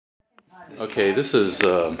Okay, this is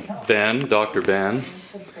Ben, Dr. Ben.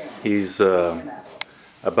 He's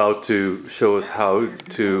about to show us how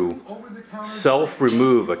to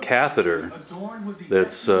self-remove a catheter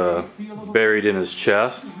that's buried in his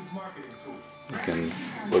chest. You can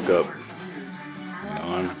look up.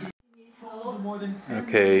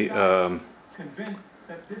 Okay,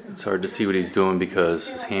 it's hard to see what he's doing because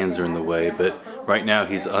his hands are in the way, but right now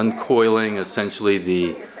he's uncoiling essentially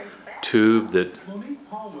the tube that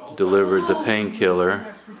delivered the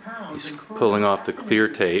painkiller. He's pulling off the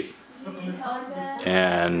clear tape,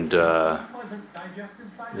 and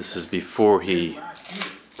this is before he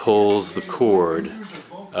pulls the cord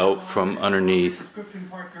out from underneath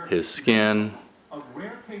his skin,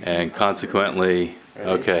 and consequently,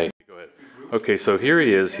 okay, so here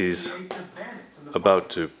he is. He's about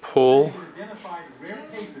to pull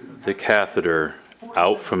the catheter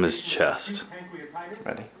out from his chest.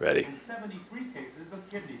 Ready.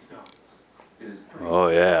 Oh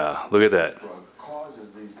yeah, look at that.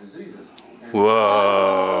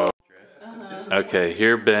 Whoa. Okay,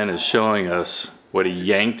 here Ben is showing us what he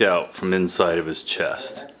yanked out from inside of his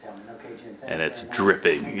chest. And it's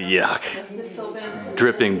dripping. Yuck.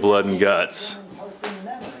 Dripping blood and guts.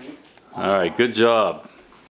 Alright, good job.